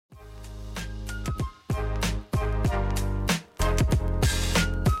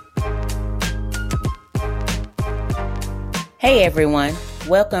Hey everyone,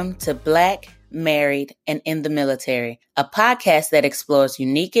 welcome to Black, Married, and in the Military, a podcast that explores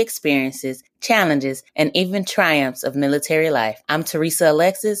unique experiences, challenges, and even triumphs of military life. I'm Teresa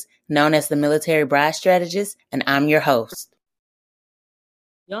Alexis, known as the Military Bride Strategist, and I'm your host.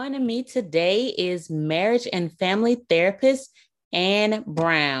 Joining me today is marriage and family therapist Anne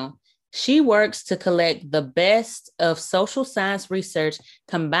Brown. She works to collect the best of social science research,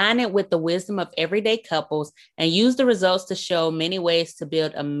 combine it with the wisdom of everyday couples, and use the results to show many ways to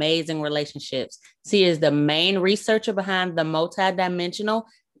build amazing relationships. She is the main researcher behind the multidimensional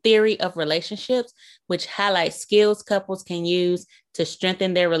theory of relationships, which highlights skills couples can use to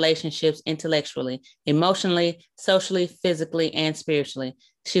strengthen their relationships intellectually, emotionally, socially, physically, and spiritually.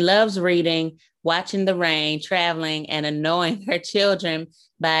 She loves reading, watching the rain, traveling, and annoying her children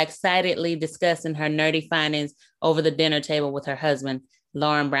by excitedly discussing her nerdy findings over the dinner table with her husband,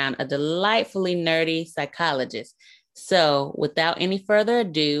 Lauren Brown, a delightfully nerdy psychologist. So, without any further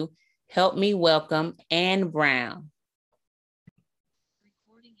ado, help me welcome Anne Brown.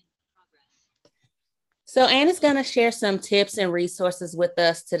 So Anne is going to share some tips and resources with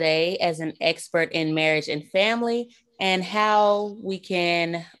us today as an expert in marriage and family and how we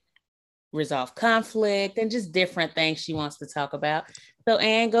can resolve conflict and just different things she wants to talk about. So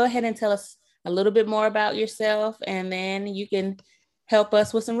Anne, go ahead and tell us a little bit more about yourself, and then you can help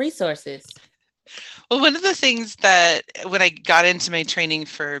us with some resources. Well, one of the things that when I got into my training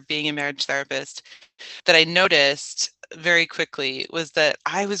for being a marriage therapist that I noticed very quickly was that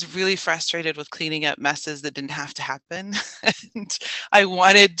I was really frustrated with cleaning up messes that didn't have to happen. And I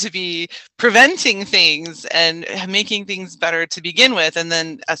wanted to be preventing things and making things better to begin with. And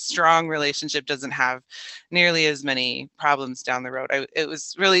then a strong relationship doesn't have nearly as many problems down the road. It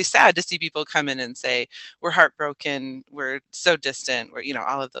was really sad to see people come in and say, we're heartbroken, we're so distant, we're,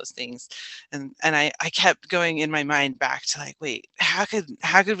 all of those things. And I kept going in my mind back to like, wait, how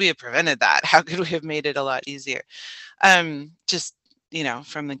could we have prevented that? How could we have made it a lot easier? Just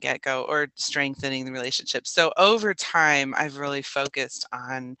from the get-go, or strengthening the relationship. So over time, I've really focused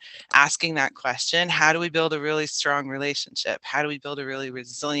on asking that question: how do we build a really strong relationship? How do we build a really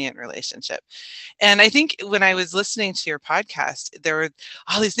resilient relationship? And I think when I was listening to your podcast, there were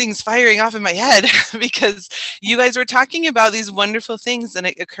all these things firing off in my head because you guys were talking about these wonderful things. And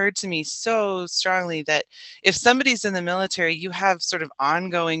it occurred to me so strongly that if somebody's in the military, you have sort of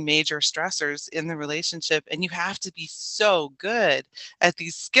ongoing major stressors in the relationship, and you have to be so good at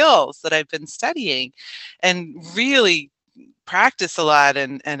these skills that I've been studying and really practice a lot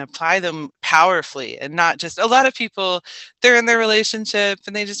and apply them powerfully, and not just a lot of people, they're in their relationship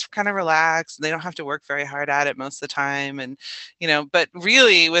and they just kind of relax and they don't have to work very hard at it most of the time. And, but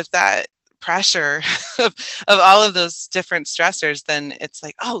really with that pressure of all of those different stressors, then it's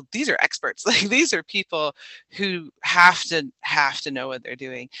like, oh, these are experts. Like these are people who have to know what they're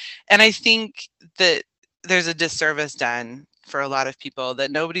doing. And I think that there's a disservice done for a lot of people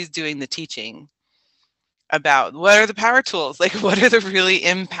that nobody's doing the teaching about what are the power tools, like what are the really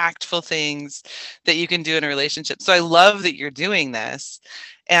impactful things that you can do in a relationship. So I love that you're doing this,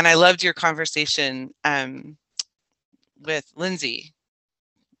 and I loved your conversation with Lindsay.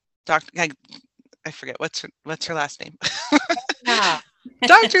 I forget what's her last name.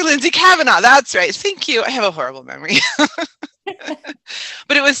 Dr. Lindsay Kavanaugh. That's right. Thank you. I have a horrible memory.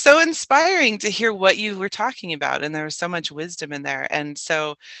 But it was so inspiring to hear what you were talking about, and there was so much wisdom in there. And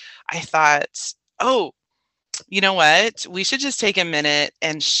so I thought, oh, you know what? We should just take a minute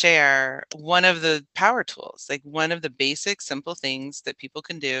and share one of the power tools, like one of the basic, simple things that people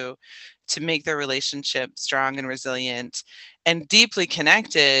can do to make their relationship strong and resilient and deeply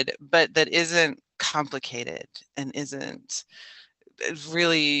connected, but that isn't complicated and isn't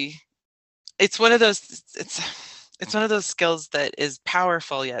really, it's one of those, it's one of those skills that is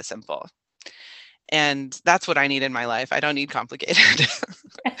powerful yet simple. And that's what I need in my life. I don't need complicated.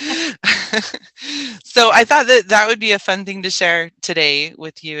 So I thought that would be a fun thing to share today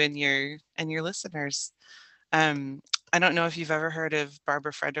with you and your listeners. I don't know if you've ever heard of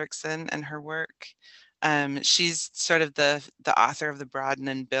Barbara Fredrickson and her work. She's sort of the author of the Broaden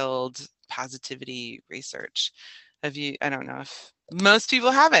and Build positivity research. I don't know if most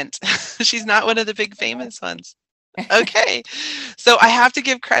people haven't. She's not one of the big famous ones. Okay. So I have to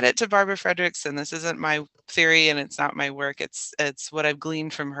give credit to Barbara Fredrickson. This isn't my theory and it's not my work. It's what I've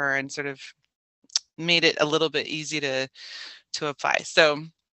gleaned from her and sort of made it a little bit easy to apply. So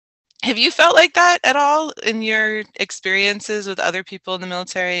have you felt like that at all in your experiences with other people in the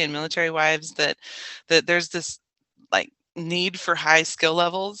military and military wives, that there's this like need for high skill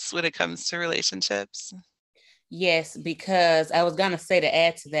levels when it comes to relationships? Yes, because I was going to say, to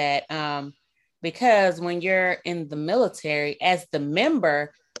add to that, because when you're in the military as the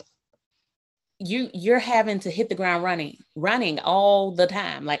member, you're having to hit the ground running all the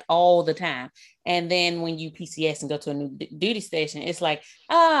time, like all the time. And then when you PCS and go to a new duty station, it's like,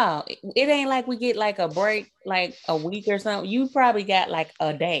 oh, it ain't like we get like a break, like a week or something. You probably got like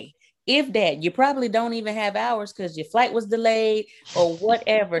a day, if that. You probably don't even have hours because your flight was delayed or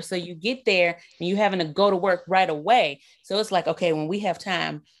whatever. So you get there and you having to go to work right away. So it's like, okay, when we have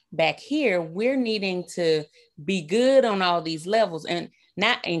time back here, we're needing to be good on all these levels. And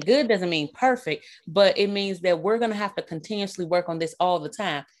good doesn't mean perfect, but it means that we're going to have to continuously work on this all the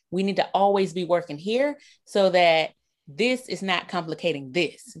time. We need to always be working here so that this is not complicating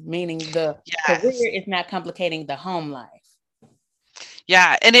this, meaning the Yes. career is not complicating the home life.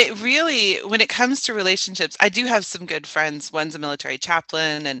 Yeah, and it really, when it comes to relationships, I do have some good friends. One's a military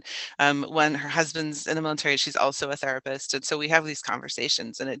chaplain, and one, her husband's in the military. She's also a therapist, and so we have these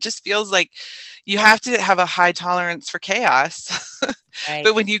conversations, and it just feels like you have to have a high tolerance for chaos. Right.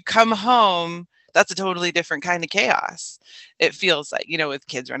 But when you come home, that's a totally different kind of chaos. It feels like, with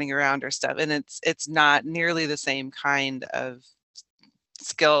kids running around or stuff, and it's not nearly the same kind of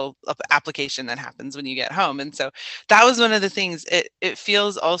skill application that happens when you get home. And so that was one of the things. It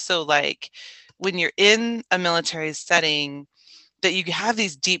feels also like when you're in a military setting that you have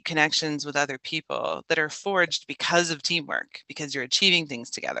these deep connections with other people that are forged because of teamwork, because you're achieving things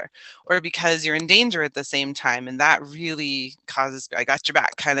together, or because you're in danger at the same time. And that really causes, I got your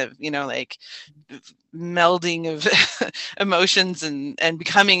back kind of, like melding of emotions and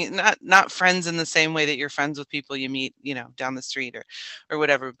becoming not friends in the same way that you're friends with people you meet, down the street or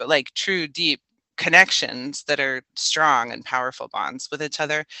whatever, but like true, deep connections that are strong and powerful bonds with each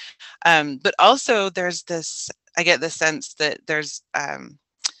other. But also there's this, I get the sense that there's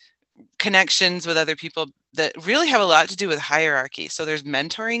connections with other people that really have a lot to do with hierarchy. So there's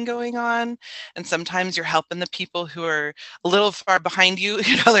mentoring going on, and sometimes you're helping the people who are a little far behind you.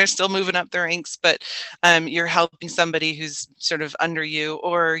 They're still moving up the ranks, but you're helping somebody who's sort of under you,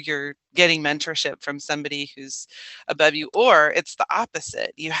 or you're getting mentorship from somebody who's above you, or it's the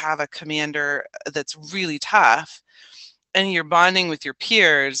opposite. You have a commander that's really tough, and you're bonding with your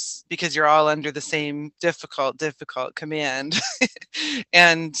peers because you're all under the same difficult command.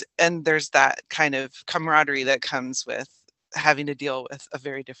 And there's that kind of camaraderie that comes with having to deal with a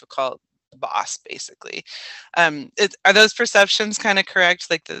very difficult boss, basically. Are those perceptions kind of correct,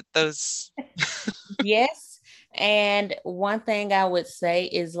 like those? Yes. And one thing I would say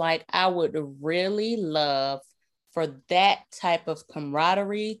is like, I would really love for that type of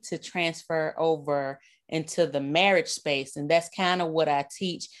camaraderie to transfer over into the marriage space. And that's kind of what I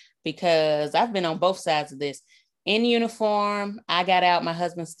teach because I've been on both sides of this. In uniform, I got out, my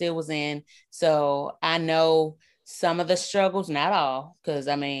husband still was in. So I know some of the struggles, not all, because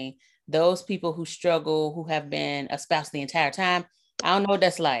I mean, those people who struggle, who have been a spouse the entire time, I don't know what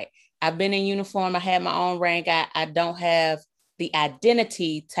that's like. I've been in uniform. I had my own rank. I don't have the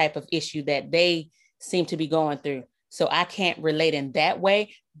identity type of issue that they seem to be going through. So I can't relate in that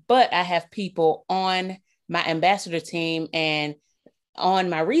way. But I have people on my ambassador team and on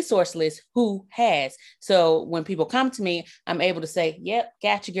my resource list who has. So when people come to me, I'm able to say, yep,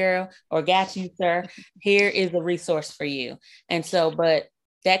 got you, girl, or got you, sir. Here is a resource for you. And so, but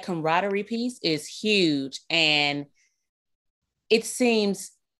that camaraderie piece is huge. And it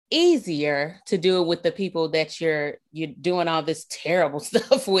seems easier to do it with the people that you're doing all this terrible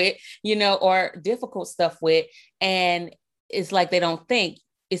stuff with, or difficult stuff with. And it's like they don't think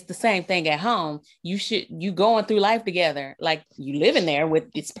it's the same thing at home. You going through life together, like you living there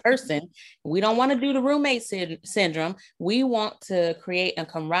with this person. We don't want to do the roommate syndrome. We want to create a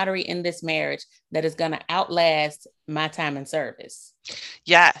camaraderie in this marriage that is going to outlast my time in service.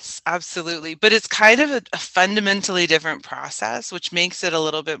 Yes, absolutely. But it's kind of a fundamentally different process, which makes it a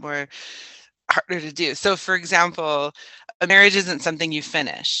little bit more harder to do. So, for example, a marriage isn't something you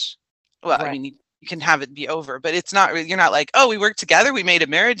finish. Well, I Right. mean, you can have it be over, but it's not, you're not like, oh, we worked together, we made a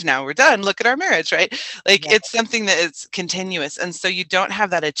marriage, now we're done. Look at our marriage, right? Like Right. it's something that is continuous. And so you don't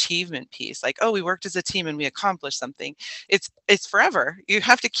have that achievement piece, like, oh, we worked as a team and we accomplished something. It's forever. You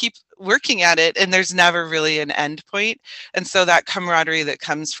have to keep working at it, and there's never really an end point. And so that camaraderie that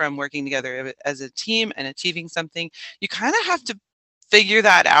comes from working together as a team and achieving something, you kind of have to figure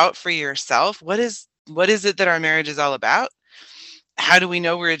that out for yourself. What is it that our marriage is all about? how do we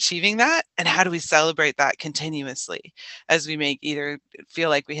know we're achieving that? And how do we celebrate that continuously as we make either feel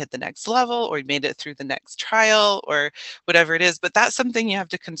like we hit the next level or we made it through the next trial or whatever it is? But that's something you have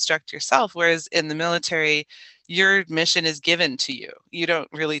to construct yourself. Whereas in the military, your mission is given to you. You don't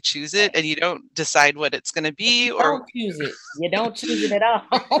really choose it and you don't decide what it's going to be. You don't choose it. You don't choose it at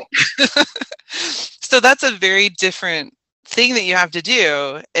all. So that's a very different thing that you have to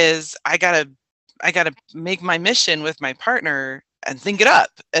do is I gotta make my mission with my partner and think it up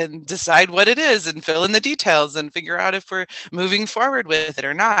and decide what it is and fill in the details and figure out if we're moving forward with it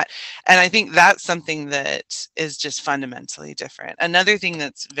or not. And I think that's something that is just fundamentally different. Another thing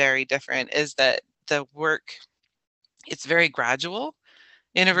that's very different is that the work, it's very gradual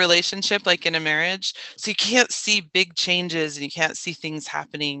in a relationship, like in a marriage. So you can't see big changes and you can't see things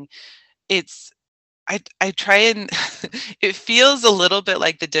happening. It's I try and it feels a little bit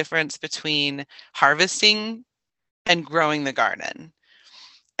like the difference between harvesting and growing the garden.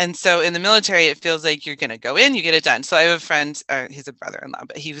 And so in the military, it feels like you're going to go in, you get it done. So I have a friend, he's a brother-in-law,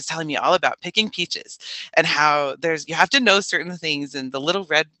 but he was telling me all about picking peaches and how you have to know certain things. And the little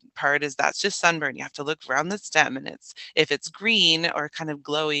red part is that's just sunburn. You have to look around the stem and if it's green or kind of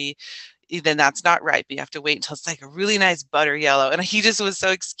glowy, then that's not ripe. You have to wait until it's like a really nice butter yellow. And he just was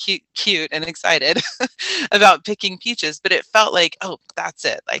so cute and excited about picking peaches. But it felt like, oh, that's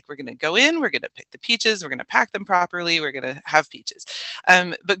it. Like we're going to go in, we're going to pick the peaches, we're going to pack them properly, we're going to have peaches.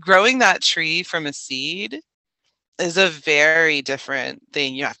 But growing that tree from a seed is a very different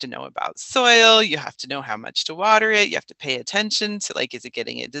thing. You have to know about soil. You have to know how much to water it. You have to pay attention to like, is it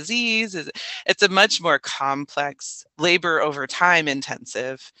getting a disease? It's a much more complex labor over time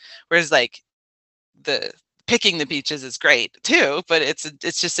intensive. Whereas like the picking the peaches is great too, but it's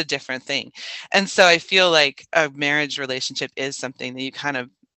just a different thing. And so I feel like a marriage relationship is something that you kind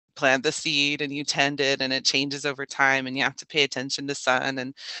of plant the seed and you tend it and it changes over time and you have to pay attention to sun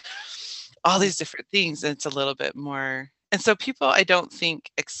and all these different things, and it's a little bit more. And so people, I don't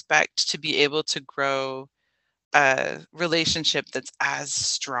think, expect to be able to grow a relationship that's as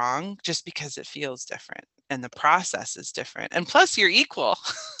strong just because it feels different and the process is different. And plus you're equal.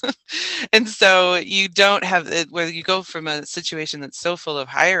 And so you don't have it where you go from a situation that's so full of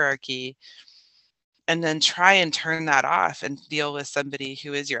hierarchy and then try and turn that off and deal with somebody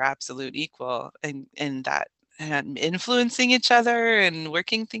who is your absolute equal and that and influencing each other and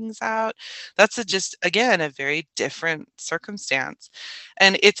working things out. That's just, again, a very different circumstance.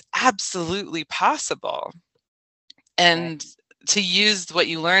 And it's absolutely possible. And to use what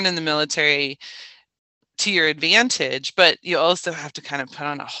you learn in the military to your advantage, but you also have to kind of put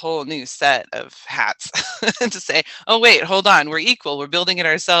on a whole new set of hats to say, oh, wait, hold on, we're equal, we're building it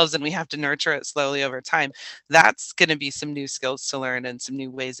ourselves and we have to nurture it slowly over time. That's going to be some new skills to learn and some new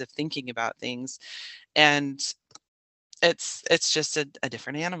ways of thinking about things. And it's just a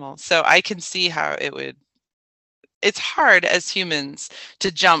different animal. So I can see how it's hard as humans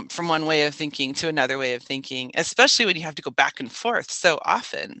to jump from one way of thinking to another way of thinking, especially when you have to go back and forth so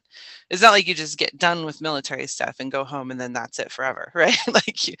often. It's not like you just get done with military stuff and go home and then that's it forever, right?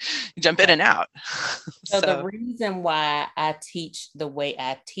 Like you jump in and out. So the reason why I teach the way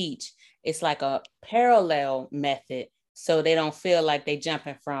I teach, it's like a parallel method so they don't feel like they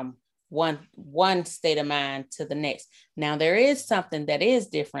jumping from one state of mind to the next. Now there is something that is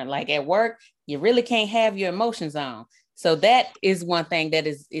different. Like at work, you really can't have your emotions on. So that is one thing that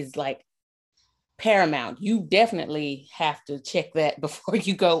is like paramount. You definitely have to check that before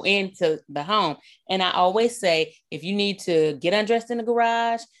you go into the home. And I always say, if you need to get undressed in the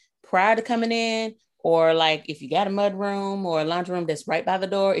garage prior to coming in, or like if you got a mud room or a laundry room that's right by the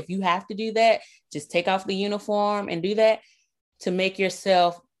door, if you have to do that, just take off the uniform and do that to make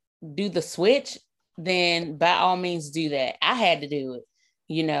yourself do the switch, then by all means do that. I had to do it.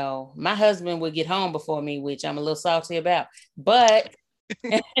 You know, my husband would get home before me, which I'm a little salty about, but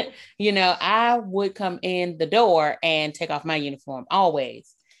you know, I would come in the door and take off my uniform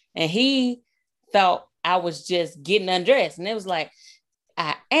always. And he thought I was just getting undressed. And it was like,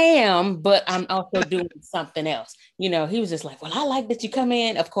 I am, but I'm also doing something else. You know, he was just like, well, I like that you come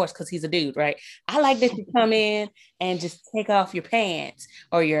in, of course, because he's a dude, right? I like that you come in and just take off your pants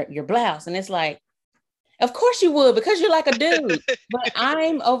or your blouse. And it's like, of course you would, because you're like a dude. But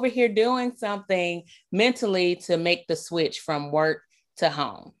I'm over here doing something mentally to make the switch from work to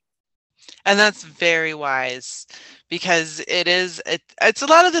home. And that's very wise because it's a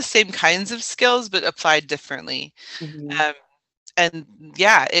lot of the same kinds of skills, but applied differently. Mm-hmm. And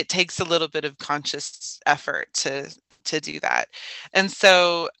yeah, it takes a little bit of conscious effort to do that. And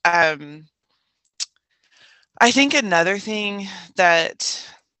so I think another thing that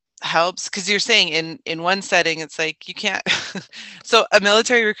helps, because you're saying in one setting it's like you can't. So a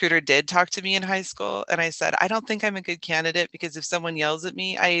military recruiter did talk to me in high school, and I said, I don't think I'm a good candidate because if someone yells at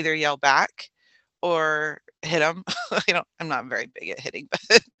me, I either yell back or hit them. I'm not very big at hitting,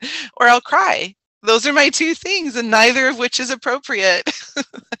 but or I'll cry. Those are my two things, and neither of which is appropriate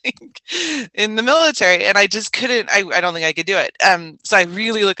like, in the military. And I just couldn't, I don't think I could do it. So I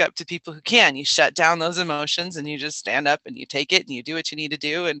really look up to people who can. You shut down those emotions and you just stand up and you take it and you do what you need to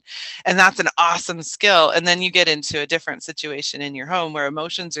do. And that's an awesome skill. And then you get into a different situation in your home where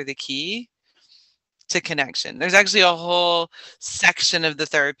emotions are the key to connection. There's actually a whole section of the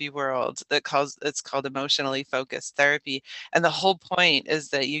therapy world it's called emotionally focused therapy. And the whole point is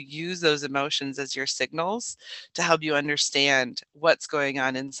that you use those emotions as your signals to help you understand what's going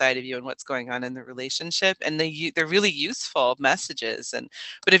on inside of you and what's going on in the relationship. And they're really useful messages.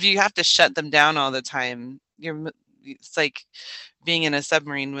 But if you have to shut them down all the time, it's like being in a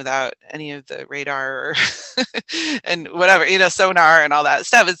submarine without any of the radar or and whatever, sonar and all that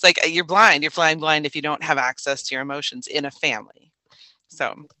stuff. It's like you're blind. You're flying blind if you don't have access to your emotions in a family.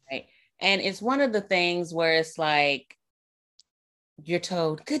 So, right. And it's one of the things where it's like you're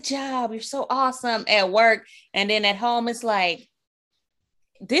told, good job, you're so awesome at work. And then at home, it's like,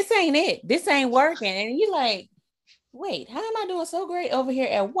 this ain't it. This ain't working. And you're like, wait, how am I doing so great over here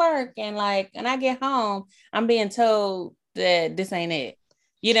at work? And I get home, I'm being told that this ain't it.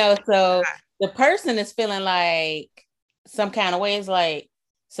 So the person is feeling like some kind of way. It's like,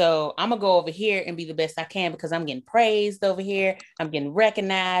 so I'm gonna go over here and be the best I can because I'm getting praised over here. I'm getting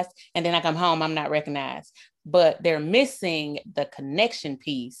recognized. And then I come home, I'm not recognized. But they're missing the connection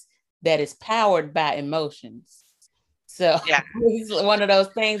piece that is powered by emotions. So yeah. It's one of those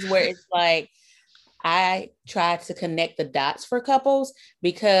things where it's like, I try to connect the dots for couples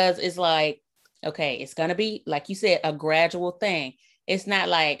because it's like, okay, it's going to be, like you said, a gradual thing. It's not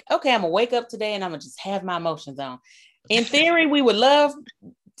like, okay, I'm going to wake up today and I'm going to just have my emotions on. In theory, we would love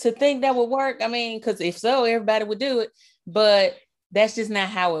to think that would work. I mean, because if so, everybody would do it. But that's just not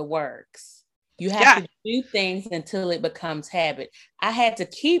how it works. You have to do things until it becomes habit. I had to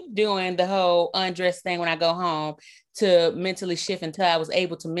keep doing the whole undress thing when I go home to mentally shift until I was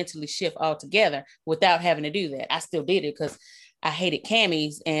able to mentally shift altogether without having to do that. I still did it because I hated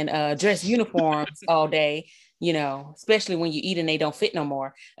camis and dress uniforms all day, especially when you eat and they don't fit no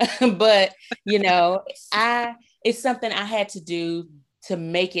more. But, it's something I had to do to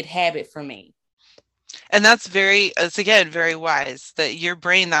make it habit for me. And it's again, very wise that your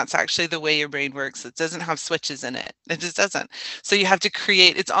brain, that's actually the way your brain works. It doesn't have switches in it. It just doesn't. So you have to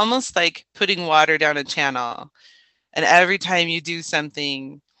create, it's almost like putting water down a channel. And every time you do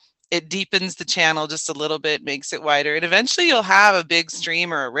something, it deepens the channel just a little bit, makes it wider. And eventually you'll have a big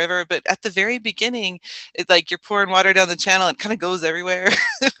stream or a river. But at the very beginning, it's like you're pouring water down the channel. It kind of goes everywhere.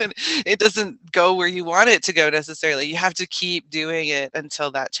 It doesn't go where you want it to go necessarily. You have to keep doing it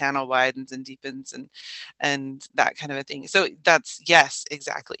until that channel widens and deepens and that kind of a thing. So that's, yes,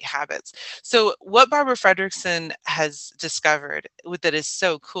 exactly, habits. So what Barbara Fredrickson has discovered that is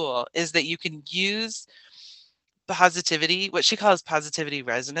so cool is that you can use positivity, what she calls positivity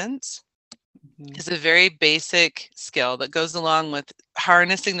resonance, is a very basic skill that goes along with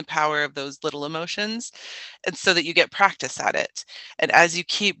harnessing the power of those little emotions, and so that you get practice at it. And as you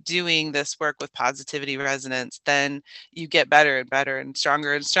keep doing this work with positivity resonance, then you get better and better and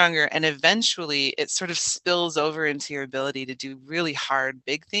stronger, and eventually it sort of spills over into your ability to do really hard,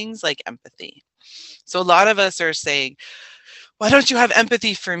 big things like empathy. So a lot of us are saying, why don't you have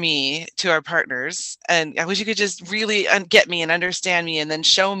empathy for me, to our partners? And I wish you could just really get me and understand me and then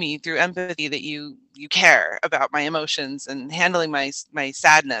show me through empathy that you care about my emotions and handling my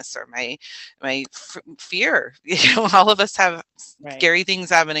sadness or my fear. All of us have scary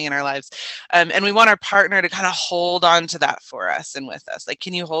things happening in our lives. And we want our partner to kind of hold on to that for us and with us. Like,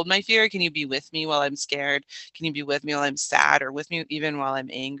 can you hold my fear? Can you be with me while I'm scared? Can you be with me while I'm sad, or with me even while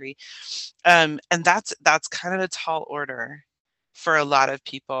I'm angry? And that's kind of a tall order for a lot of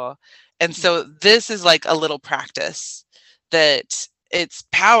people. And so this is like a little practice that it's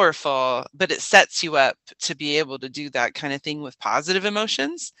powerful, but it sets you up to be able to do that kind of thing with positive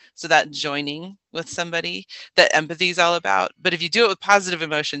emotions. So that joining with somebody, that empathy is all about. But if you do it with positive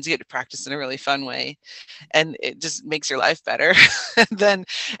emotions, you get to practice in a really fun way, and it just makes your life better. and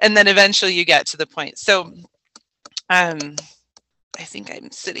then eventually you get to the point. So I think I'm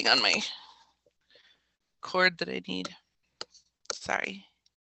sitting on my cord that I need. Sorry.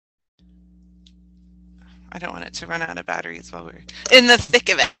 I don't want it to run out of batteries while we're in the thick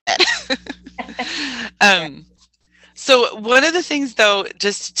of it. So one of the things, though,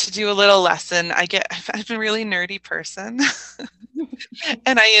 just to do a little lesson, I'm a really nerdy person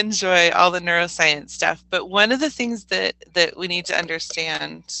and I enjoy all the neuroscience stuff. But one of the things that we need to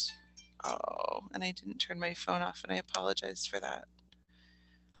understand, oh, and I didn't turn my phone off, and I apologize for that.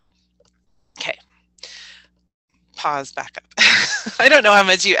 Okay, pause, back up. I don't know how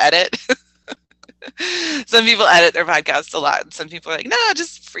much you edit. Some people edit their podcasts a lot, and some people are like, no,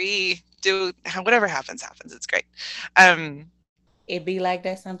 just free, do whatever happens, happens. It's great. It be like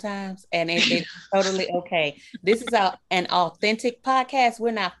that sometimes, and it's totally okay. This is an authentic podcast.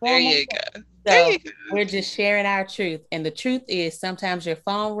 We're not There formal, you go. There so you go. we're just sharing our truth. And the truth is, sometimes your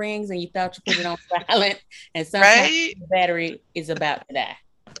phone rings and you thought you put it on silent, and sometimes Right? the battery is about to die.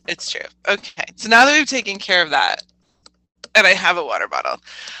 It's true. Okay, so now that we've taken care of that, and I have a water bottle,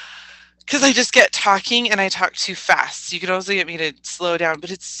 because I just get talking and I talk too fast. So you could also get me to slow down,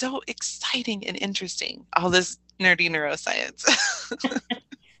 but it's so exciting and interesting, all this nerdy neuroscience.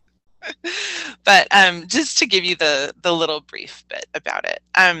 But just to give you the little brief bit about it.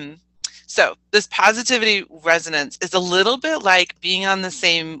 So this positivity resonance is a little bit like being on the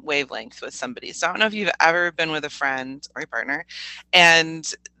same wavelength with somebody. So I don't know if you've ever been with a friend or a partner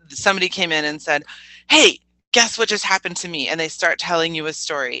and somebody came in and said, hey, guess what just happened to me? And they start telling you a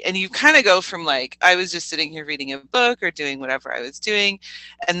story. And you kind of go from like, I was just sitting here reading a book or doing whatever I was doing.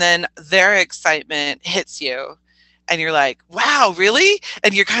 And then their excitement hits you. And you're like, wow, really?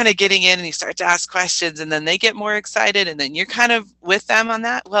 And you're kind of getting in and you start to ask questions and then they get more excited and then you're kind of with them on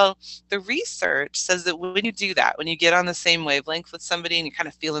that. Well, the research says that when you do that, when you get on the same wavelength with somebody and you're kind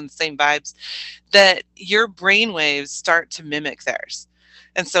of feeling the same vibes, that your brain waves start to mimic theirs.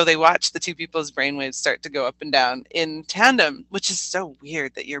 And so they watch the two people's brainwaves start to go up and down in tandem, which is so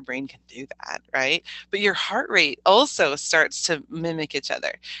weird that your brain can do that, right? But your heart rate also starts to mimic each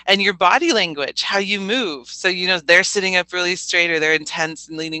other. And your body language, how you move. So, they're sitting up really straight or they're intense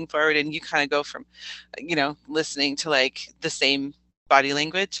and leaning forward, and you kind of go from, listening to like the same body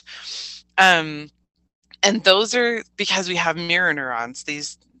language. And those are because we have mirror neurons,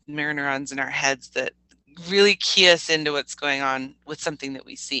 these mirror neurons in our heads that really key us into what's going on with something that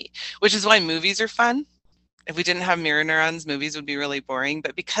we see, which is why movies are fun. If we didn't have mirror neurons, movies would be really boring.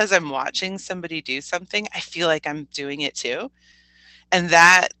 But because I'm watching somebody do something, I feel like I'm doing it too. And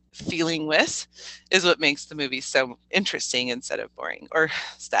that feeling with is what makes the movie so interesting instead of boring or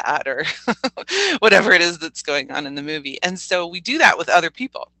sad or whatever it is that's going on in the movie. And so we do that with other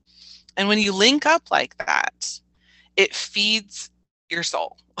people. And when you link up like that, it feeds your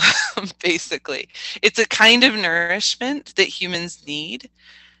soul, basically. It's a kind of nourishment that humans need,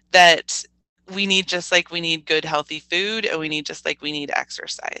 that we need just like we need good, healthy food, and we need just like we need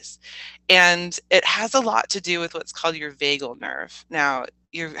exercise. And it has a lot to do with what's called your vagal nerve. Now,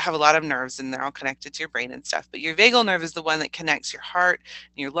 you have a lot of nerves and they're all connected to your brain and stuff, but your vagal nerve is the one that connects your heart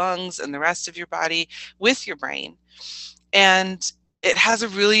and your lungs and the rest of your body with your brain. And it has a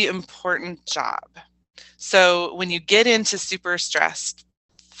really important job. So when you get into super stressed,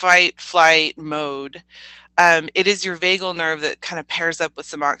 fight, flight mode, it is your vagal nerve that kind of pairs up with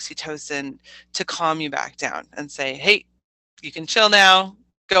some oxytocin to calm you back down and say, hey, you can chill now,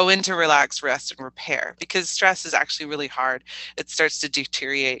 go into relax, rest, and repair. Because stress is actually really hard. It starts to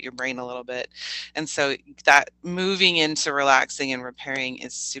deteriorate your brain a little bit. And so that moving into relaxing and repairing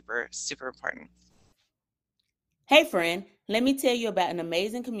is super, super important. Hey friend, let me tell you about an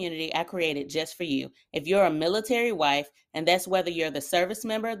amazing community I created just for you. If you're a military wife, and that's whether you're the service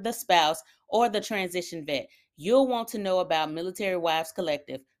member, the spouse, or the transition vet, you'll want to know about Military Wives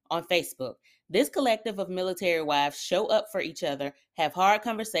Collective on Facebook. This collective of military wives show up for each other, have hard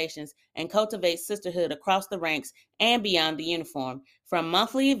conversations, and cultivate sisterhood across the ranks and beyond the uniform. From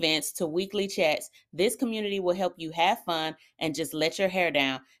monthly events to weekly chats, this community will help you have fun and just let your hair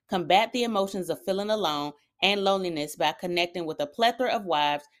down. Combat the emotions of feeling alone and loneliness by connecting with a plethora of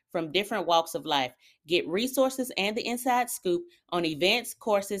wives from different walks of life. Get resources and the inside scoop on events,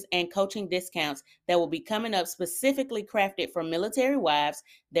 courses, and coaching discounts that will be coming up specifically crafted for military wives,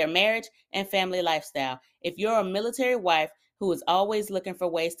 their marriage, and family lifestyle. If you're a military wife who is always looking for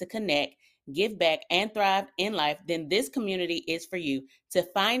ways to connect, give back, and thrive in life, then this community is for you. To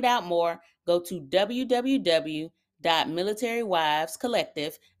find out more, go to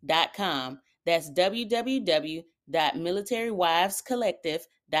www.militarywivescollective.com. That's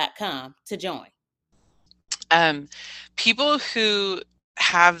www.militarywivescollective.com to join. People who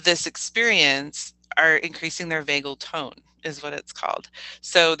have this experience are increasing their vagal tone, is what it's called.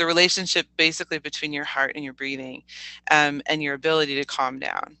 So the relationship basically between your heart and your breathing, and your ability to calm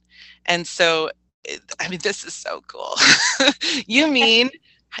down. And so, this is so cool. You mean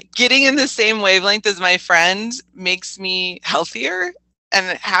getting in the same wavelength as my friend makes me healthier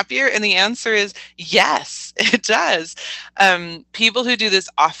and happier? And the answer is yes, it does. People who do this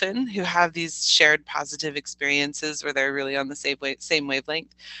often, who have these shared positive experiences where they're really on the same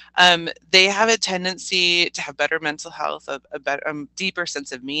wavelength, they have a tendency to have better mental health, a better, deeper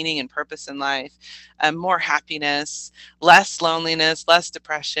sense of meaning and purpose in life, more happiness, less loneliness, less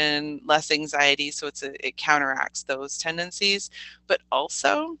depression, less anxiety. So it counteracts those tendencies. But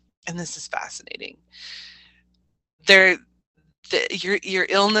also, and this is fascinating, there your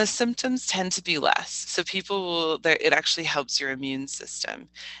illness symptoms tend to be less. So people will it actually helps your immune system.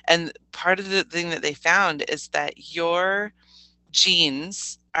 And part of the thing that they found is that your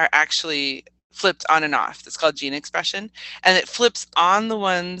genes are actually flipped on and off. It's called gene expression, and it flips on the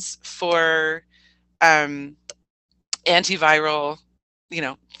ones for um, antiviral,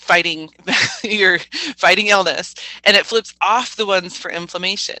 fighting your fighting illness, and it flips off the ones for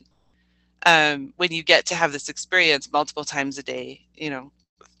inflammation. When you get to have this experience multiple times a day,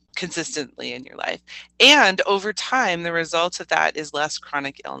 consistently in your life. And over time, the result of that is less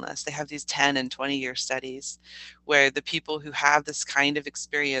chronic illness. They have these 10 and 20-year studies where the people who have this kind of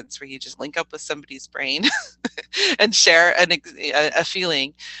experience where you just link up with somebody's brain and share a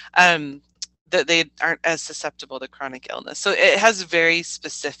feeling, that they aren't as susceptible to chronic illness. So it has very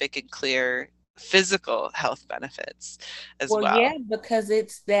specific and clear physical health benefits as Well, well. yeah, because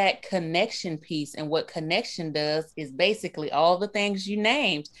it's that connection piece. And what connection does is basically all the things you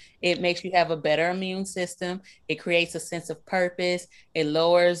named. It makes you have a better immune system. It creates a sense of purpose. It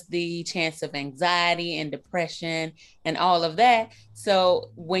lowers the chance of anxiety and depression and all of that. So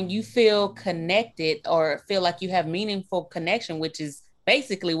when you feel connected or feel like you have meaningful connection, which is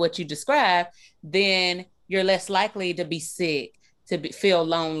basically what you described, then you're less likely to be sick, feel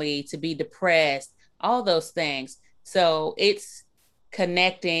lonely, to be depressed, all those things. So it's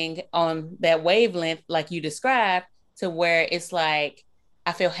connecting on that wavelength, like you described, to where it's like,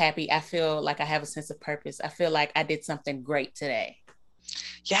 I feel happy. I feel like I have a sense of purpose. I feel like I did something great today.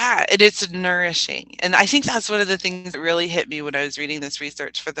 Yeah, and it's nourishing. And I think that's one of the things that really hit me when I was reading this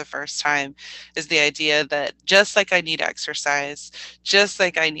research for the first time, is the idea that just like I need exercise, just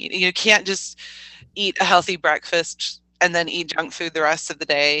like you can't just eat a healthy breakfast and then eat junk food the rest of the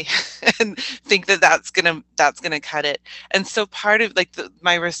day and think that that's gonna cut it. And so part of like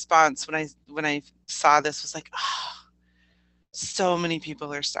my response when I saw this was like, oh, so many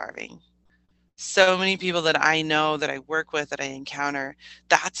people are starving, so many people that I know, that I work with, that I encounter.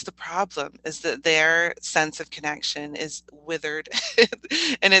 That's the problem, is that their sense of connection is withered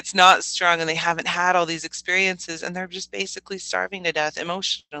and it's not strong, and they haven't had all these experiences, and they're just basically starving to death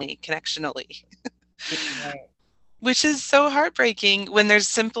emotionally, connectionally. Right. Which is so heartbreaking when there's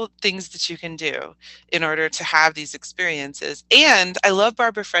simple things that you can do in order to have these experiences. And I love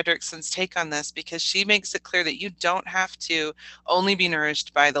Barbara Fredrickson's take on this, because she makes it clear that you don't have to only be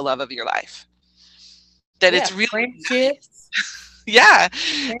nourished by the love of your life. That Yeah, it's really nice. friendships. Yeah.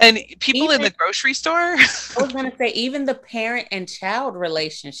 And people in Even, the grocery store. I was going to say, even the parent and child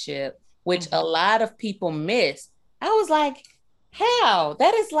relationship, which a lot of people miss. I was like, how?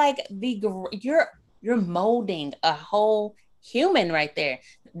 That is like you're molding a whole human right there,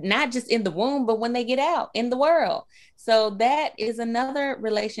 not just in the womb, but when they get out in the world. So that is another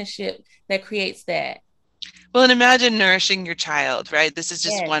relationship that creates that. Well, and imagine nourishing your child, right? This is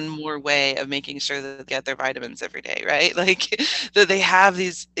just Yes. one more way of making sure that they get their vitamins every day, right? Like that they have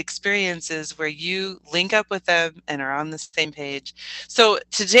these experiences where you link up with them and are on the same page. So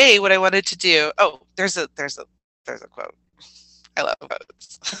today, what I wanted to do, oh, there's a quote. I love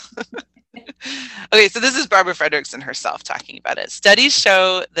quotes. Okay, so this is Barbara Fredrickson herself talking about it. Studies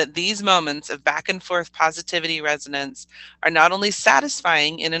show that these moments of back and forth positivity resonance are not only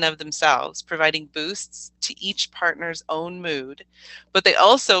satisfying in and of themselves, providing boosts to each partner's own mood, but they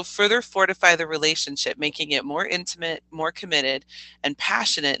also further fortify the relationship, making it more intimate, more committed, and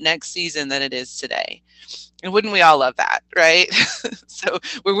passionate next season than it is today. And wouldn't we all love that, right? So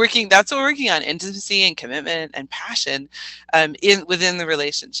that's what we're working on, intimacy and commitment and passion within the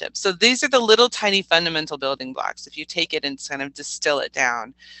relationship. So these are the little tiny fundamental building blocks. If you take it and kind of distill it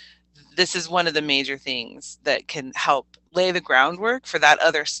down, this is one of the major things that can help lay the groundwork for that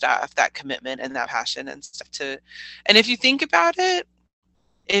other stuff, that commitment and that passion and stuff and if you think about it,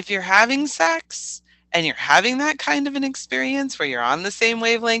 if you're having sex and you're having that kind of an experience where you're on the same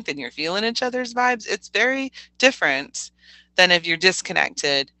wavelength and you're feeling each other's vibes, it's very different than if you're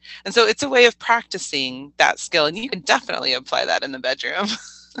disconnected. And so it's a way of practicing that skill, and you can definitely apply that in the bedroom.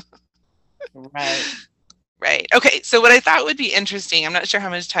 Right. Right. Okay. So what I thought would be interesting, I'm not sure how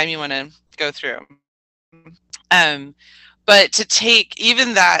much time you want to go through. Um, But to take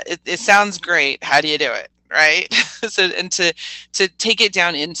even that, it sounds great. How do you do it? Right. So, and to take it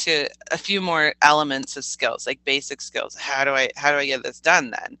down into a few more elements of skills, like basic skills. How do I get this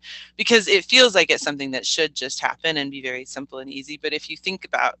done then? Because it feels like it's something that should just happen and be very simple and easy. But if you think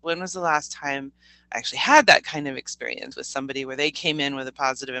about, when was the last time I actually had that kind of experience with somebody where they came in with a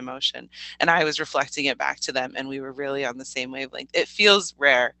positive emotion and I was reflecting it back to them and we were really on the same wavelength? It feels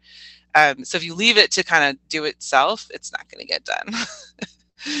rare. So if you leave it to kind of do itself, it's not going to get done,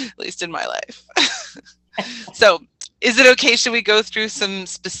 at least in my life. So is it okay? Should we go through some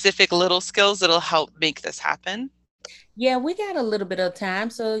specific little skills that'll help make this happen? Yeah, we got a little bit of time.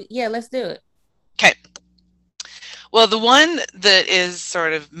 So, yeah, let's do it. Okay. Well, the one that is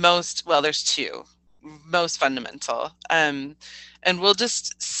sort of most, well, there's two, most fundamental. And we'll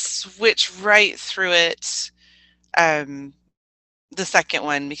just switch right through it. The second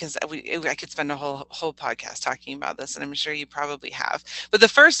one, because I could spend a whole podcast talking about this, and I'm sure you probably have. But the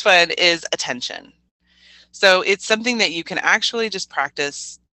first one is attention. So it's something that you can actually just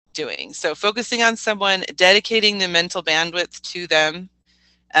practice doing. So focusing on someone, dedicating the mental bandwidth to them,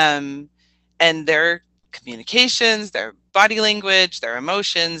 and their communications, their body language, their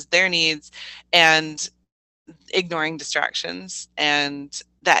emotions, their needs, and ignoring distractions and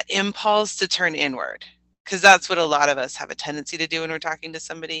that impulse to turn inward. Because that's what a lot of us have a tendency to do when we're talking to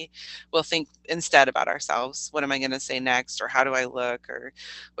somebody. We'll think instead about ourselves. What am I going to say next? Or how do I look? Or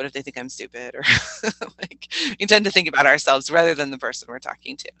what if they think I'm stupid? Or like, we tend to think about ourselves rather than the person we're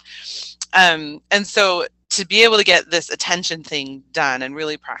talking to. And so to be able to get this attention thing done and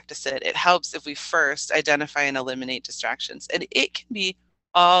really practice it, it helps if we first identify and eliminate distractions. And it can be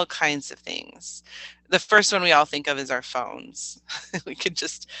all kinds of things. The first one we all think of is our phones. We could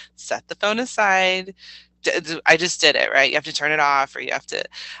just set the phone aside. I just did it, right? You have to turn it off, or you have to.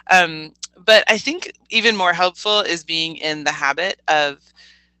 But I think even more helpful is being in the habit of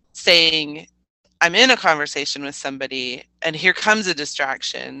saying, I'm in a conversation with somebody and here comes a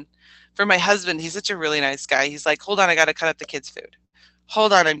distraction. For my husband, he's such a really nice guy. He's like, hold on, I got to cut up the kids' food.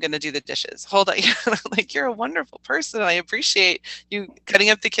 Hold on, I'm going to do the dishes. Hold on. Like, you're a wonderful person. I appreciate you cutting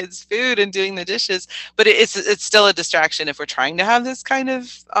up the kids' food and doing the dishes. But it's still a distraction if we're trying to have this kind of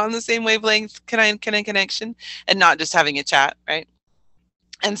on the same wavelength connection and not just having a chat, right?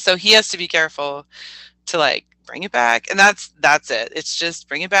 And so he has to be careful to like bring it back. And that's it. It's just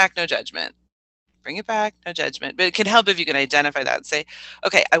bring it back, no judgment. Bring it back, no judgment. But it can help if you can identify that and say,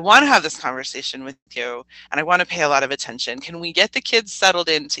 okay, I want to have this conversation with you and I want to pay a lot of attention. Can we get the kids settled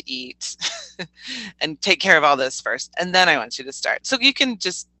in to eat and take care of all this first? And then I want you to start. So you can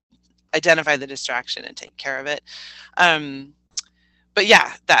just identify the distraction and take care of it. But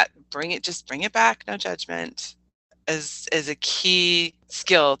yeah, bring it back, no judgment is a key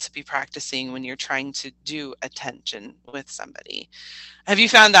skill to be practicing when you're trying to do attention with somebody. Have you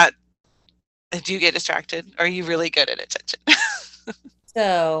found that? Do you get distracted? Or are you really good at attention?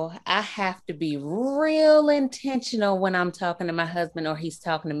 So I have to be real intentional when I'm talking to my husband or he's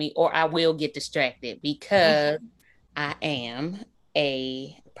talking to me, or I will get distracted because I am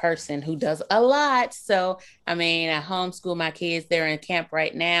a person who does a lot. So, I mean, I homeschool my kids. They're in camp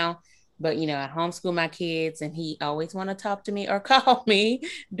right now, but I homeschool my kids and he always want to talk to me or call me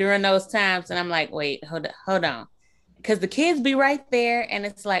during those times. And I'm like, wait, hold on. Because the kids be right there and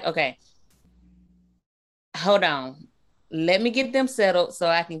it's like, okay, hold on. Let me get them settled so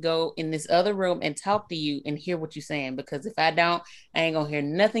I can go in this other room and talk to you and hear what you're saying. Because if I don't, I ain't gonna hear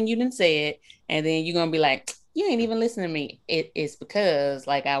nothing you done said. And then you're gonna be like, you ain't even listening to me. It's because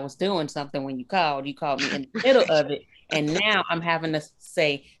like I was doing something when you called. You called me in the middle of it. And now I'm having to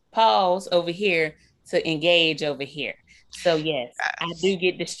say pause over here to engage over here. So yes, I do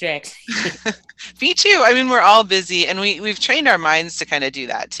get distracted. Me too. I mean, we're all busy and we've trained our minds to kind of do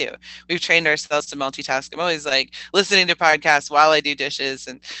that too. We've trained ourselves to multitask. I'm always like listening to podcasts while I do dishes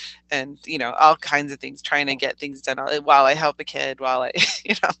and all kinds of things, trying to get things done while I help a kid, while I,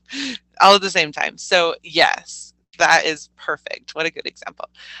 all at the same time. So yes, that is perfect. What a good example.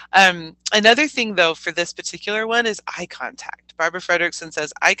 Another thing though, for this particular one is eye contact. Barbara Fredrickson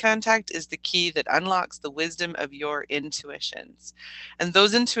says, eye contact is the key that unlocks the wisdom of your intuitions. And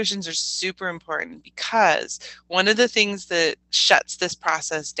those intuitions are super important because one of the things that shuts this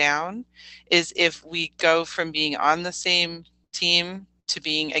process down is if we go from being on the same team to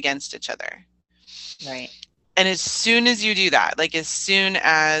being against each other. Right. And as soon as you do that, like as soon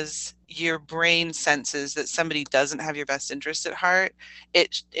as your brain senses that somebody doesn't have your best interest at heart,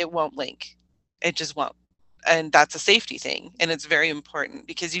 it won't link. It just won't. And that's a safety thing. And it's very important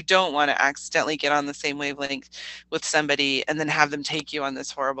because you don't want to accidentally get on the same wavelength with somebody and then have them take you on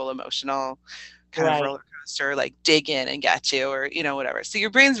this horrible emotional kind of roller closed or like dig in and get you or, whatever. So your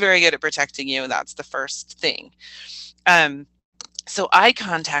brain's very good at protecting you. And that's the first thing. Um, so eye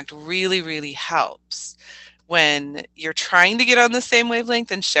contact really, really helps when you're trying to get on the same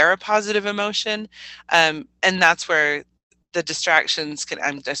wavelength and share a positive emotion. And that's where the distractions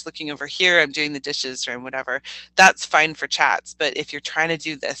I'm just looking over here, I'm doing the dishes or whatever. That's fine for chats. But if you're trying to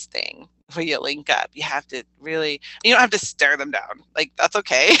do this thing where you link up, you have to really, you don't have to stare them down. Like, that's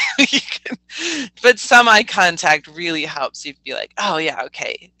okay. But some eye contact really helps you be like, oh yeah,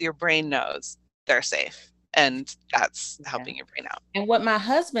 okay. Your brain knows they're safe. And that's helping your brain out. And what my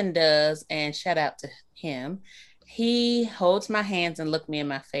husband does, and shout out to him, he holds my hands and look me in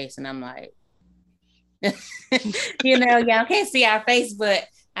my face, and I'm like, y'all can't see our face, but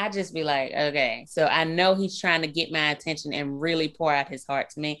I just be like, okay. So I know he's trying to get my attention and really pour out his heart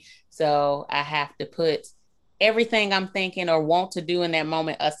to me. So I have to put everything I'm thinking or want to do in that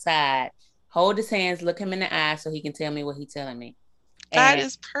moment aside, hold his hands, look him in the eye so he can tell me what he's telling me. That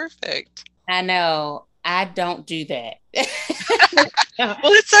is perfect. I know. I don't do that. Well,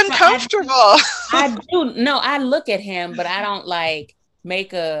 it's uncomfortable. I do. No, I look at him, but I don't like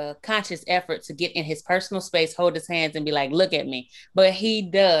make a conscious effort to get in his personal space, hold his hands and be like, look at me. But he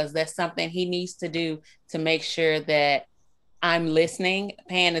does. That's something he needs to do to make sure that I'm listening,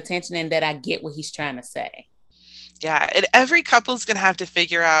 paying attention, and that I get what he's trying to say. Yeah, and every couple's going to have to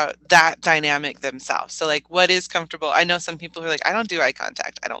figure out that dynamic themselves. So like, what is comfortable? I know some people who are like, I don't do eye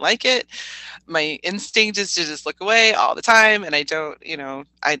contact. I don't like it. My instinct is to just look away all the time. And I don't,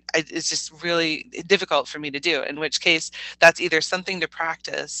 it's just really difficult for me to do, in which case that's either something to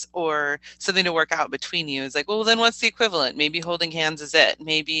practice or something to work out between you. It's like, well, then what's the equivalent? Maybe holding hands is it.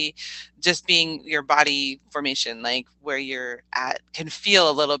 Maybe just being your body formation, like where you're at, can feel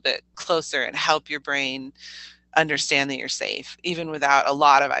a little bit closer and help your brain understand that you're safe, even without a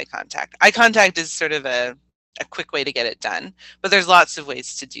lot of eye contact. Eye contact is sort of a quick way to get it done, but there's lots of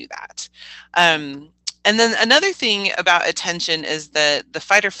ways to do that. And then another thing about attention is that the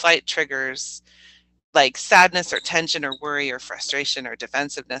fight or flight triggers like sadness or tension or worry or frustration or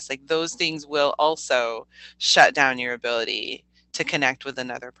defensiveness, like those things will also shut down your ability to connect with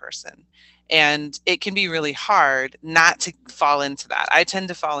another person. And it can be really hard not to fall into that. I tend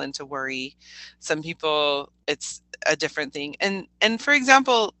to fall into worry. Some people, it's a different thing. And for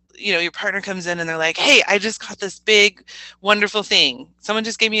example, your partner comes in and they're like, hey, I just got this big, wonderful thing. Someone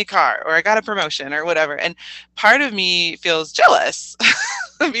just gave me a car, or I got a promotion or whatever. And part of me feels jealous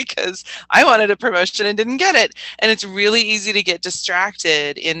because I wanted a promotion and didn't get it. And it's really easy to get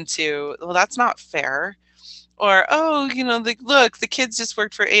distracted into, well, that's not fair. Or, oh, look, the kids just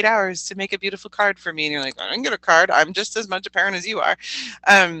worked for 8 hours to make a beautiful card for me. And you're like, I didn't get a card. I'm just as much a parent as you are.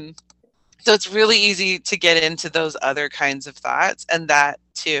 So it's really easy to get into those other kinds of thoughts. And that,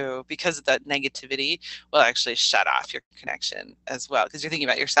 too, because of that negativity, will actually shut off your connection as well. Because you're thinking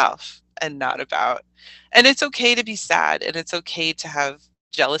about yourself and not about. And it's okay to be sad. And it's okay to have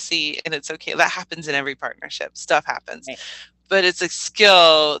jealousy. And it's okay. That happens in every partnership. Stuff happens. Right. But it's a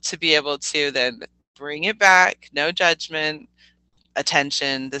skill to be able to then bring it back, no judgment,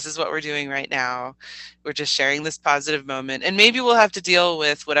 attention. This is what we're doing right now. We're just sharing this positive moment. And maybe we'll have to deal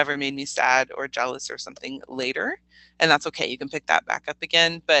with whatever made me sad or jealous or something later. And that's okay. You can pick that back up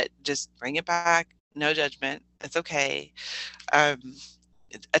again, but just bring it back. No judgment. It's okay.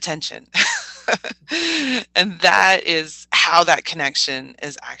 Attention. And that is how that connection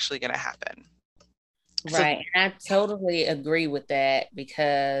is actually going to happen. Right. So, and I totally agree with that,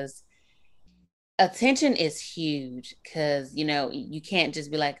 because attention is huge, because you can't just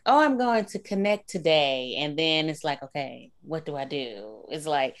be like, oh, I'm going to connect today, and then it's like, okay, what do I do? It's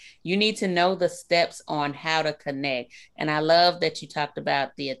like you need to know the steps on how to connect. And I love that you talked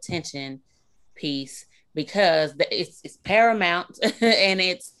about the attention piece, because it's paramount and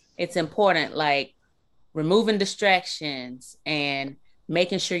it's important, like removing distractions and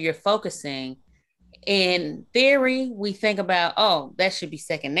making sure you're focusing. In theory, we think about, oh, that should be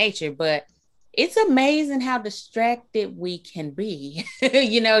second nature, but it's amazing how distracted we can be,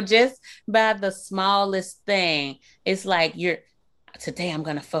 just by the smallest thing. It's like today I'm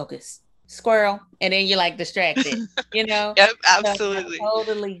going to focus, squirrel. And then you're like distracted, Yep, absolutely. So I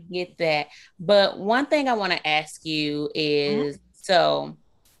totally get that. But one thing I want to ask you is, so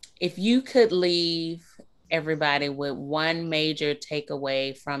if you could leave everybody with one major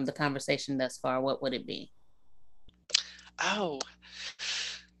takeaway from the conversation thus far, what would it be? Oh,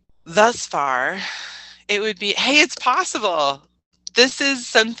 thus far, it would be, hey, it's possible. This is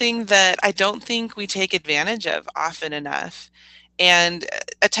something that I don't think we take advantage of often enough. And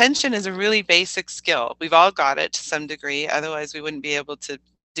attention is a really basic skill. We've all got it to some degree. Otherwise, we wouldn't be able to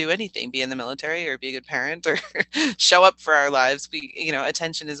do anything, be in the military or be a good parent or show up for our lives.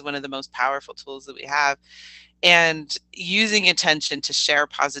 Attention is one of the most powerful tools that we have. And using attention to share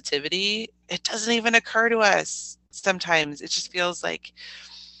positivity, it doesn't even occur to us. Sometimes it just feels like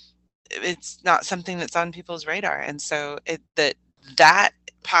it's not something that's on people's radar. And so that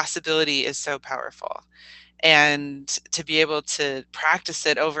possibility is so powerful. And to be able to practice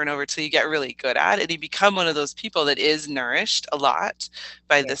it over and over till you get really good at it, and you become one of those people that is nourished a lot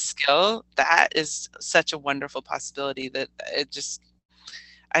by Yeah. the skill, that is such a wonderful possibility that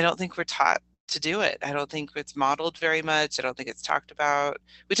I don't think we're taught to do it. I don't think it's modeled very much. I don't think it's talked about.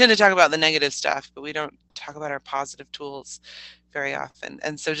 We tend to talk about the negative stuff, but we don't talk about our positive tools very often.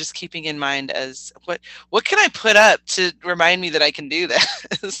 And so just keeping in mind as what can I put up to remind me that I can do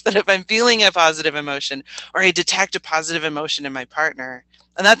this? That if I'm feeling a positive emotion or I detect a positive emotion in my partner,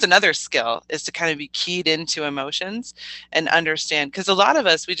 and that's another skill, is to kind of be keyed into emotions and understand, because a lot of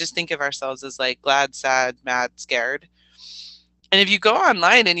us, we just think of ourselves as like glad, sad, mad, scared. And if you go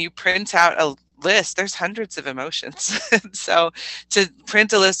online and you print out a list, there's hundreds of emotions. So to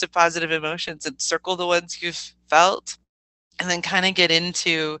print a list of positive emotions and circle the ones you've felt, and then kind of get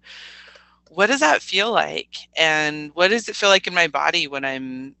into, what does that feel like? And what does it feel like in my body when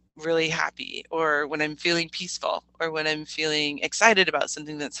I'm really happy, or when I'm feeling peaceful, or when I'm feeling excited about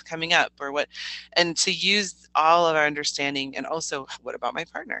something that's coming up, or what, and to use all of our understanding. And also, what about my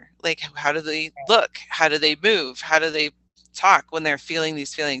partner? Like, how do they look? How do they move? How do they talk when they're feeling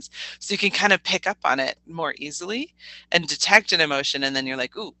these feelings? So you can kind of pick up on it more easily and detect an emotion, and then you're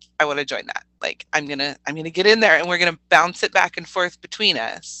like, ooh, I want to join that. Like, I'm gonna get in there, and we're gonna bounce it back and forth between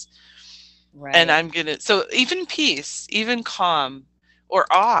us. And Right. I'm gonna, so even peace, even calm, or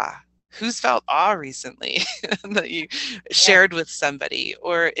awe. Who's felt awe recently that you Yeah. shared with somebody?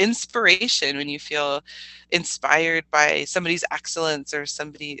 Or inspiration, when you feel inspired by somebody's excellence, or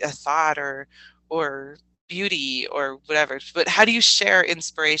a thought, or beauty, or whatever. But how do you share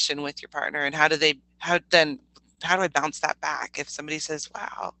inspiration with your partner? And how do I bounce that back if somebody says,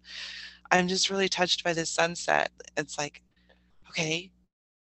 wow, I'm just really touched by this sunset? It's like, okay,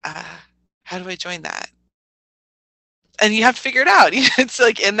 uh, how do I join that? And you have to figure it out. It's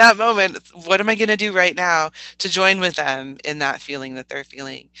like, in that moment, what am I going to do right now to join with them in that feeling that they're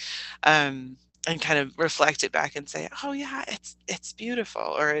feeling? And kind of reflect it back and say, oh yeah, it's beautiful,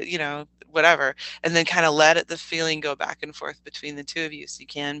 or whatever. And then kind of the feeling go back and forth between the two of you, so you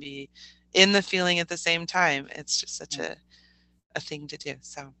can be in the feeling at the same time. It's just such a thing to do.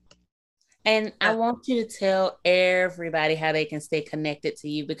 So And I yeah. want you to tell everybody how they can stay connected to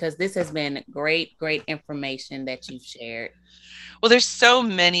you because this has been great, great information that you've shared. Well, there's so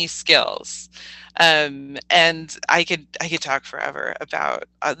many skills, and I could talk forever about.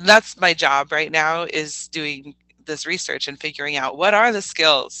 That's my job right now, is doing this research and figuring out what are the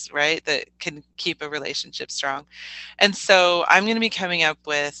skills, right, that can keep a relationship strong. And so I'm going to be coming up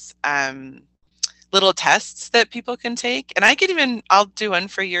with little tests that people can take, and I'll do one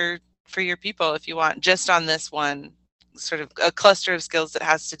for your people if you want, just on this one, sort of a cluster of skills that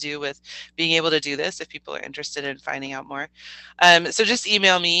has to do with being able to do this, if people are interested in finding out more. So just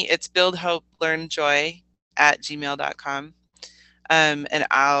email me. It's buildhopelearnjoy@gmail.com. And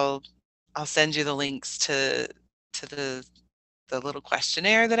I'll send you the links to the little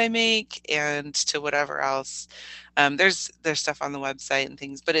questionnaire that I make, and to whatever else. There's stuff on the website and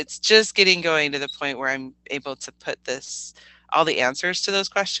things, but it's just getting going to the point where I'm able to put all the answers to those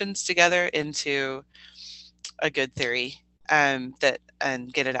questions together into a good theory, and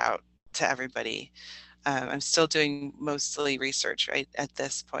get it out to everybody. I'm still doing mostly research right at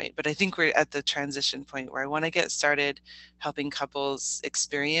this point, but I think we're at the transition point where I want to get started helping couples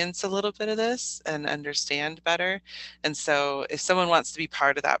experience a little bit of this and understand better. And so if someone wants to be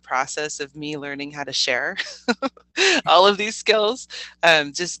part of that process of me learning how to share all of these skills,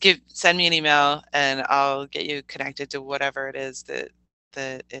 just send me an email, and I'll get you connected to whatever it is that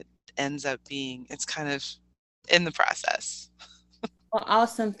it ends up being. It's kind of in the process. Well,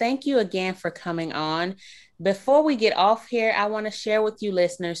 awesome. Thank you again for coming on. Before we get off here, I want to share with you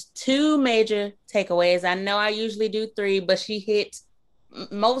listeners two major takeaways. I know I usually do three, but she hit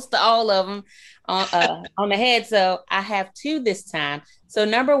most all of them on the head. So I have two this time. So,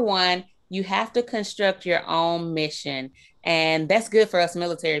 number one, you have to construct your own mission. And that's good for us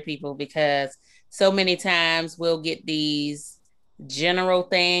military people because so many times we'll get these general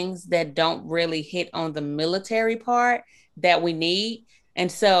things that don't really hit on the military part that we need.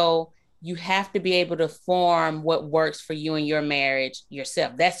 And so you have to be able to form what works for you and your marriage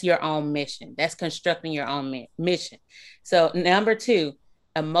yourself. That's your own mission. That's constructing your own mission. So, number two,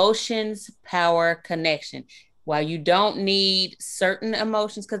 emotions, power, connection. while you don't need certain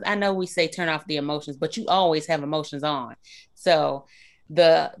emotions, because I know we say turn off the emotions, but you always have emotions on. So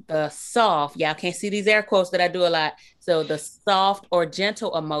the soft, y'all can't see these air quotes that I do a lot. So the soft or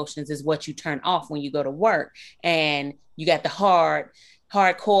gentle emotions is what you turn off when you go to work. And you got the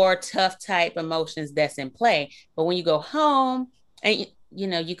hardcore, tough type emotions that's in play. But when you go home, and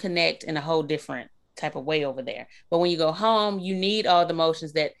you connect in a whole different type of way over there. But when you go home, you need all the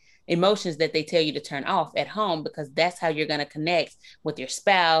emotions that they tell you to turn off at home, because that's how you're going to connect with your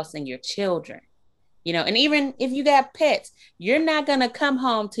spouse and your children. And even if you got pets, you're not going to come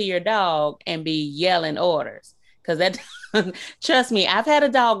home to your dog and be yelling orders, because that trust me, I've had a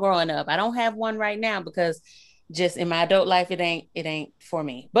dog growing up. I don't have one right now because just in my adult life it ain't for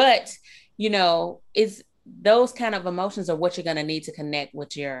me. But it's those kind of emotions are what you're going to need to connect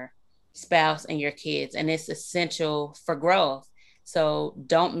with your spouse and your kids, and it's essential for growth. So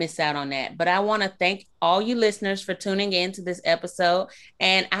don't miss out on that. But I want to thank all you listeners for tuning in to this episode.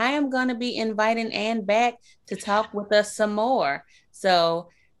 And I am going to be inviting Ann back to talk with us some more. So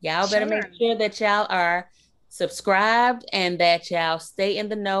y'all better make sure that y'all are subscribed and that y'all stay in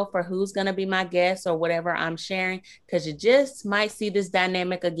the know for who's going to be my guest or whatever I'm sharing, because you just might see this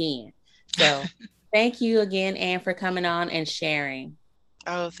dynamic again. So thank you again, Ann, for coming on and sharing.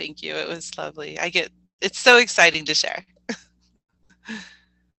 Oh, thank you. It was lovely. It's so exciting to share.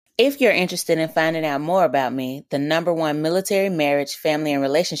 If you're interested in finding out more about me, the #1 military, marriage, family, and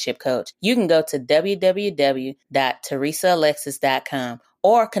relationship coach, you can go to www.teresaalexis.com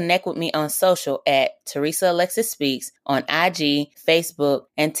or connect with me on social at Teresa Alexis Speaks on IG, Facebook,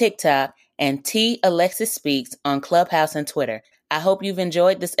 and TikTok, and T Alexis Speaks on Clubhouse and Twitter. I hope you've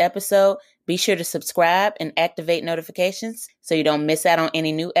enjoyed this episode. Be sure to subscribe and activate notifications so you don't miss out on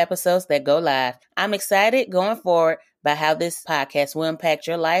any new episodes that go live. I'm excited going forward by how this podcast will impact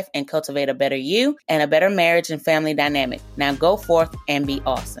your life and cultivate a better you and a better marriage and family dynamic. Now go forth and be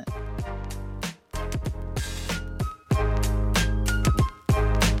awesome.